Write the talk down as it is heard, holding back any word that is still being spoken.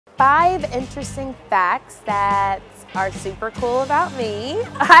5 interesting facts that are super cool about me.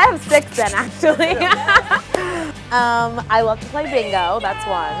 I have 6 then, actually. I love to play bingo, that's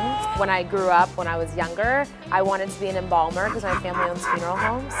one. When I grew up, when I was younger, I wanted to be an embalmer because my family owns funeral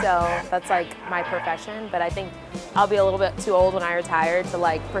homes, so that's like my profession, but I think I'll be a little bit too old when I retire to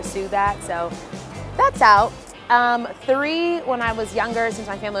like pursue that, so that's out. 3, when I was younger, since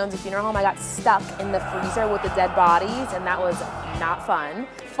my family owns a funeral home, I got stuck in the freezer with the dead bodies, and that was not fun.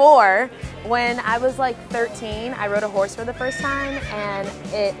 4, when I was like 13, I rode a horse for the first time, and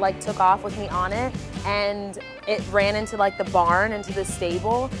it like took off with me on it, and it ran into like the barn, into the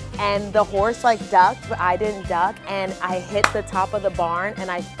stable, and the horse like ducked, but I didn't duck, and I hit the top of the barn,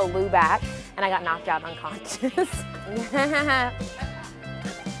 and I flew back, and I got knocked out unconscious.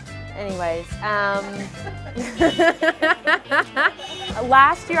 Anyways,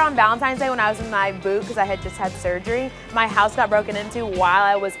 last year on Valentine's Day when I was in my boot because I had just had surgery, my house got broken into while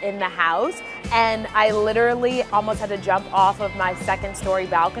I was in the house, and I literally almost had to jump off of my 2nd story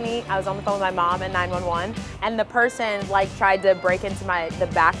balcony. I was on the phone with my mom at 911, and the person like tried to break into the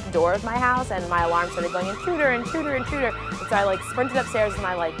back door of my house, and my alarm started going intruder, intruder, intruder. And so I like sprinted upstairs in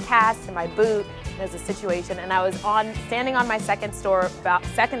my like cast and my boot. There's a situation, and I was standing on my 2nd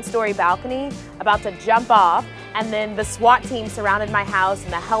story balcony about to jump off, and then the SWAT team surrounded my house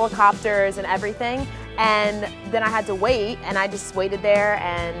and the helicopters and everything, and then I had to wait, and I just waited there,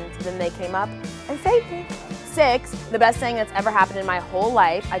 and then they came up and saved me. 6, the best thing that's ever happened in my whole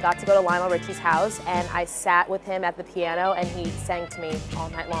life, I got to go to Lionel Richie's house, and I sat with him at the piano, and he sang to me all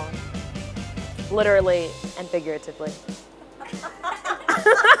night long, literally and figuratively.